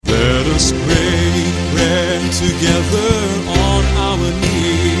us break bread together on our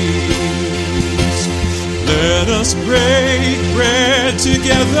knees. Let us break bread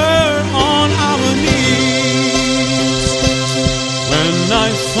together on our knees. When I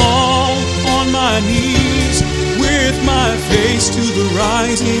fall on my knees with my face to the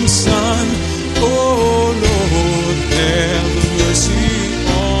rising sun, oh Lord, have mercy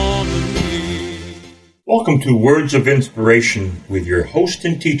on me. Welcome to Words of Inspiration with your host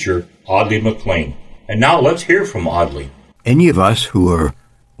and teacher, Audley McLean. And now let's hear from Audley. Any of us who are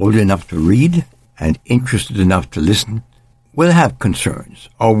old enough to read and interested enough to listen will have concerns.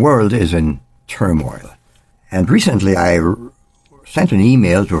 Our world is in turmoil. And recently I sent an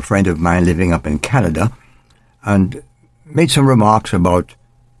email to a friend of mine living up in Canada and made some remarks about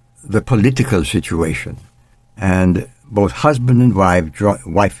the political situation. And both husband and wife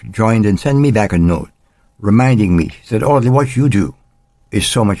joined and sent me back a note reminding me. She said, Audley, what you do is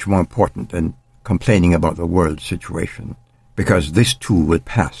so much more important than complaining about the world situation, because this too will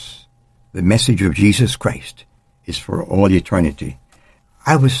pass. The message of Jesus Christ is for all eternity.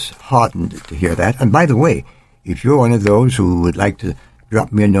 I was heartened to hear that. And by the way, if you're one of those who would like to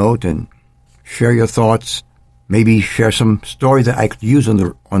drop me a note and share your thoughts, maybe share some story that I could use on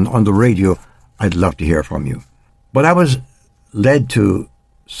the radio, I'd love to hear from you. But I was led to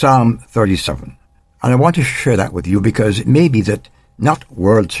Psalm 37, and I want to share that with you because it may be that not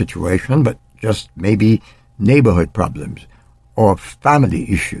world situation, but just maybe neighborhood problems or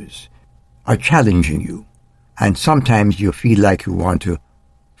family issues are challenging you, and sometimes you feel like you want to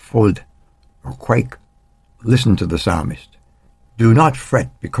fold or quake. Listen to the psalmist. Do not fret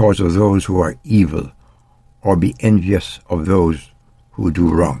because of those who are evil, or be envious of those who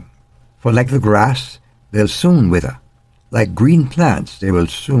do wrong. For like the grass, they'll soon wither. Like green plants, they will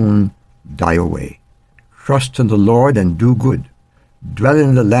soon die away. Trust in the Lord and do good. Dwell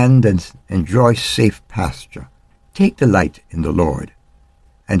in the land and enjoy safe pasture. Take delight in the Lord,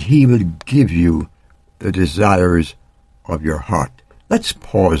 and he will give you the desires of your heart. Let's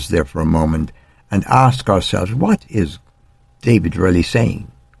pause there for a moment and ask ourselves, what is David really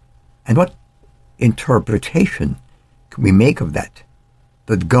saying? And what interpretation can we make of that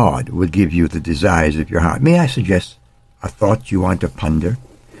God will give you the desires of your heart? May I suggest a thought you want to ponder?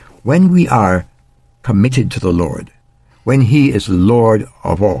 When we are committed to the Lord, when he is Lord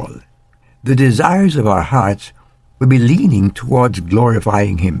of all, the desires of our hearts will be leaning towards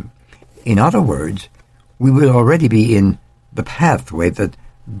glorifying him. In other words, we will already be in the pathway that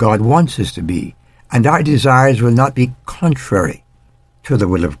God wants us to be, and our desires will not be contrary to the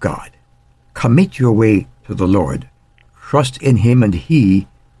will of God. Commit your way to the Lord. Trust in him, and he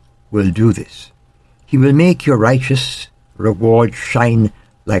will do this. He will make your righteous reward shine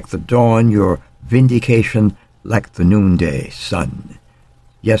like the dawn, your vindication like the noonday sun.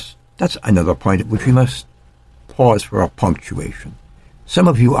 Yes, that's another point at which we must pause for our punctuation. Some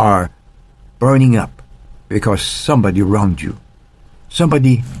of you are burning up because somebody wronged you.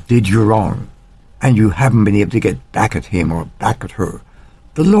 Somebody did you wrong, and you haven't been able to get back at him or back at her.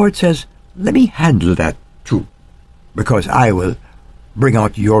 The Lord says, let me handle that too, because I will bring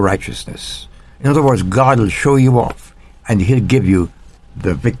out your righteousness. In other words, God will show you off, and he'll give you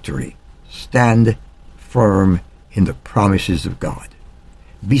the victory. Stand firm in the promises of God.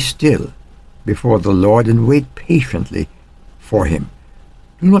 Be still before the Lord and wait patiently for him.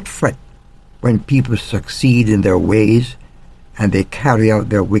 Do not fret when people succeed in their ways and they carry out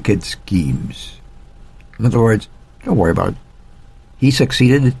their wicked schemes. In other words, don't worry about it. He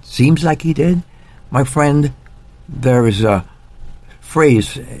succeeded. It seems like he did. My friend, there is a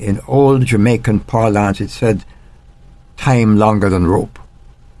phrase in old Jamaican parlance. It said, time longer than rope.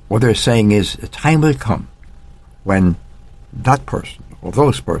 What they're saying is, a time will come when that person or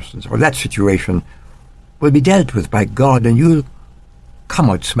those persons or that situation will be dealt with by God, and you'll come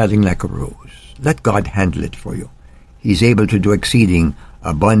out smelling like a rose. Let God handle it for you. He's able to do exceeding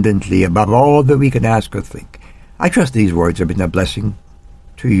abundantly above all that we can ask or think. I trust these words have been a blessing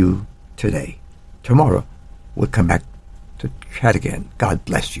to you today. Tomorrow, we'll come back to chat again. God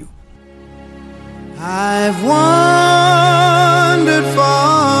bless you. I've wandered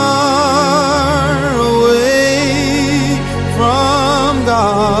far away from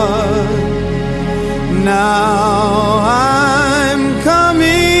God. Now I'm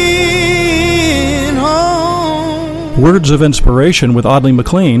coming home. Words of Inspiration with Audley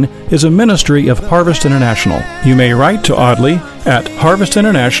McLean is a ministry of Harvest International. You may write to Audley at Harvest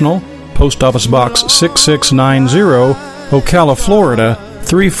International, Post Office Box 6690, Ocala, Florida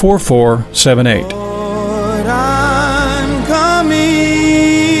 34478.